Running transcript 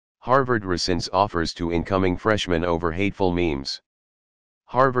Harvard rescinds offers to incoming freshmen over hateful memes.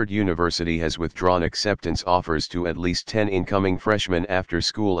 Harvard University has withdrawn acceptance offers to at least 10 incoming freshmen after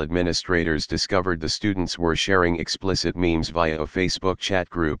school administrators discovered the students were sharing explicit memes via a Facebook chat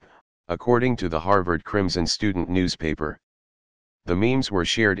group, according to the Harvard Crimson student newspaper. The memes were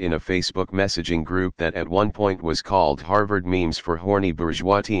shared in a Facebook messaging group that at one point was called Harvard Memes for Horny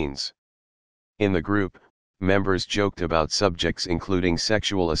Bourgeois Teens. In the group, members joked about subjects including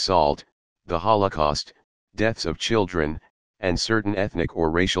sexual assault, the Holocaust, deaths of children, and certain ethnic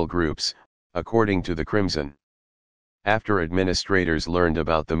or racial groups, according to the Crimson. After administrators learned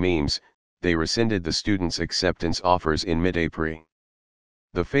about the memes, they rescinded the students' acceptance offers in mid-April.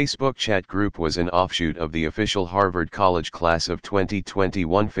 The Facebook chat group was an offshoot of the official Harvard College Class of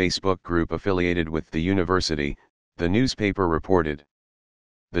 2021 Facebook group affiliated with the university, the newspaper reported.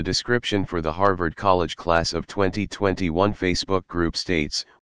 The description for the Harvard College Class of 2021 Facebook group states,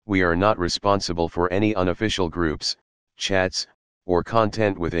 "We are not responsible for any unofficial groups, chats, or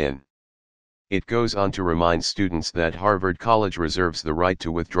content within." It goes on to remind students that Harvard College reserves the right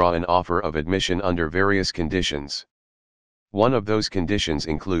to withdraw an offer of admission under various conditions. One of those conditions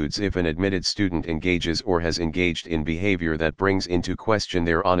includes if an admitted student engages or has engaged in behavior that brings into question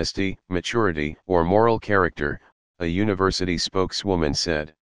their honesty, maturity, or moral character, a university spokeswoman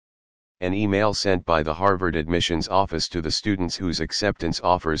said. An email sent by the Harvard admissions office to the students whose acceptance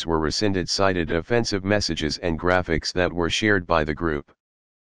offers were rescinded cited offensive messages and graphics that were shared by the group.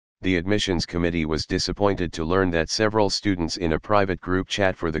 The admissions committee was disappointed to learn that several students in a private group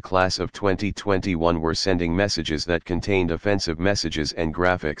chat for the class of 2021 were sending messages that contained offensive messages and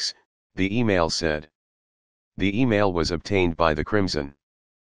graphics, the email said. The email was obtained by the Crimson.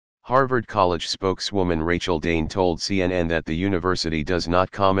 Harvard College spokeswoman Rachel Dane told CNN that the university does not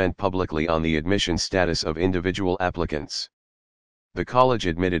comment publicly on the admission status of individual applicants. The college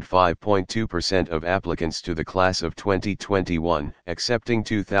admitted 5.2% of applicants to the class of 2021, accepting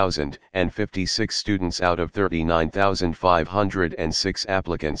 2,056 students out of 39,506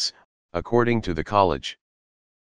 applicants, according to the college.